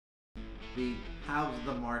the how's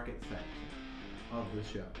the market section of the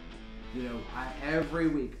show. You know, every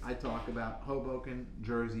week I talk about Hoboken,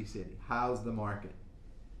 Jersey City. How's the market?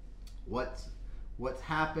 What's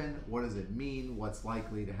happened? What does it mean? What's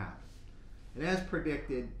likely to happen? And as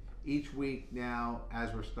predicted, each week now,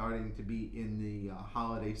 as we're starting to be in the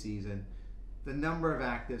holiday season, the number of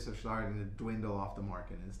actives are starting to dwindle off the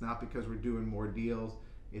market. And it's not because we're doing more deals,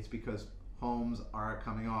 it's because homes are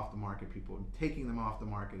coming off the market. People are taking them off the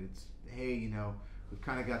market. It's, hey, you know, we've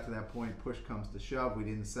kind of got to that point, push comes to shove. We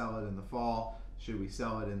didn't sell it in the fall. Should we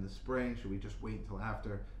sell it in the spring? Should we just wait until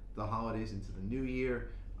after the holidays into the new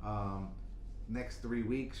year? Next 3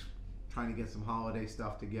 weeks, trying to get some holiday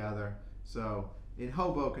stuff together. So in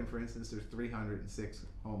Hoboken, for instance, there's 306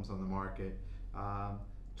 homes on the market,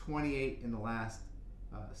 28 in the last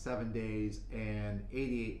 7 days, and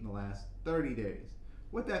 88 in the last 30 days.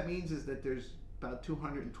 What that means is that there's about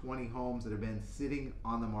 220 homes that have been sitting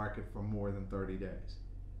on the market for more than 30 days.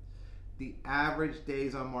 The average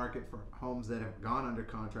days on market for homes that have gone under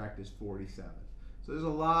contract is 47. So there's a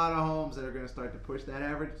lot of homes that are going to start to push that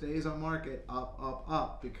average days on market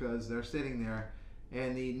up because they're sitting there,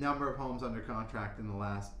 and the number of homes under contract in the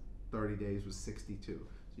last 30 days was 62. So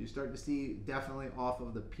you start to see definitely off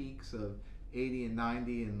of the peaks of 80 and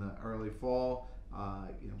 90 in the early fall,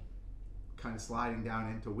 you know, kind of sliding down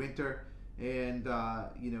into winter. And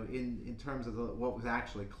you know, in terms of what was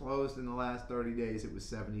actually closed in the last 30 days, it was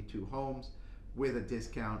 72 homes with a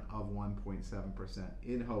discount of 1.7%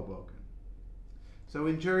 in Hoboken. So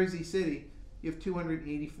in Jersey City, you have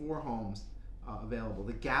 284 homes available.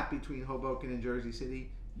 The gap between Hoboken and Jersey City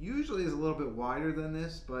usually is a little bit wider than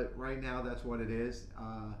this, but right now that's what it is.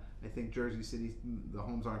 I think Jersey City, the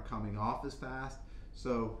homes aren't coming off as fast,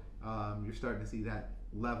 so you're starting to see that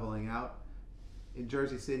leveling out. In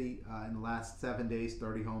Jersey City, in the last 7 days,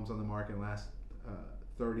 30 homes on the market. In the last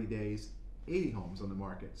 30 days, 80 homes on the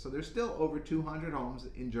market. So there's still over 200 homes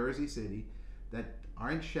in Jersey City that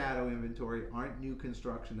aren't shadow inventory, aren't new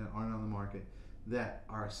construction, that aren't on the market, that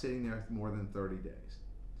are sitting there more than 30 days.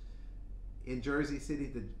 In Jersey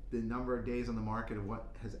City, the number of days on the market of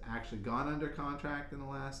what has actually gone under contract in the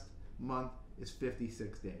last month is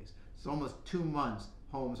 56 days. So almost 2 months,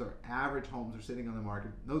 average homes are sitting on the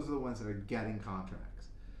market. Those are the ones that are getting contracts.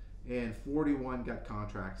 And 41 got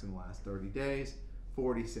contracts in the last 30 days,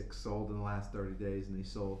 46 sold in the last 30 days, and they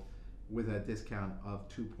sold with a discount of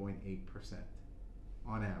 2.8%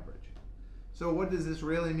 on average. So what does this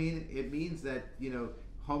really mean? It means that, you know,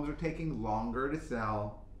 homes are taking longer to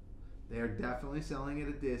sell. They are definitely selling at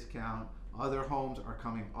a discount. Other homes are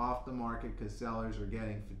coming off the market because sellers are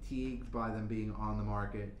getting fatigued by them being on the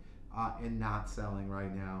market and not selling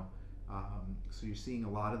right now. So you're seeing a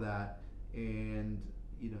lot of that, and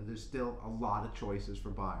you know, there's still a lot of choices for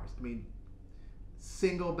buyers. I mean,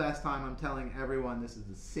 single best time, I'm telling everyone, this is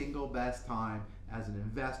the single best time as an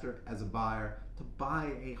investor, as a buyer, to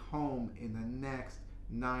buy a home in the next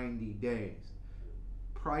 90 days.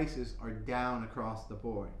 Prices are down across the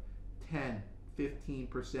board, 10,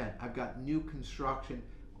 15%. I've got new construction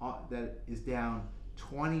that is down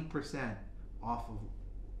 20% off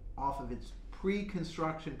of its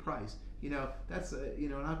pre-construction price. You know, that's you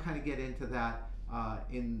know, and I'll kind of get into that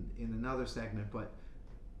in another segment, but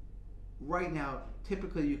right now,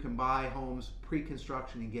 typically you can buy homes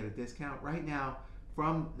pre-construction and get a discount. Right now,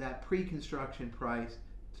 from that pre-construction price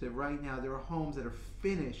to right now, there are homes that are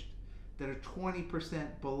finished that are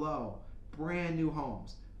 20% below, brand new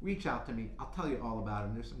homes. Reach out to me, I'll tell you all about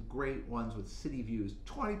them. There's some great ones with city views,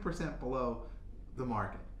 20% below the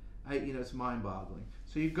market. You know, it's mind-boggling.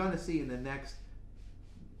 So you're going to see in the next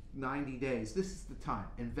 90 days, this is the time.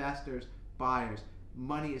 Investors, buyers,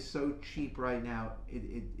 money is so cheap right now,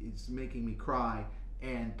 it's making me cry,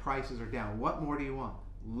 and prices are down. What more do you want?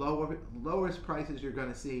 Lowest prices you're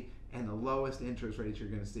going to see, and the lowest interest rates you're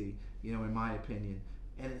going to see, you know, in my opinion.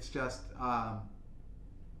 And it's just, I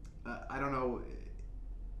don't know,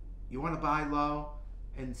 you want to buy low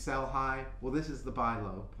and sell high? Well, this is the buy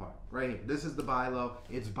low part right here. This is the buy low.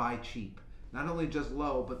 It's buy cheap. Not only just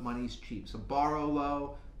low, but money's cheap. So borrow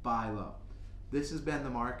low, buy low. This has been the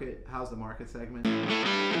market. How's the market segment?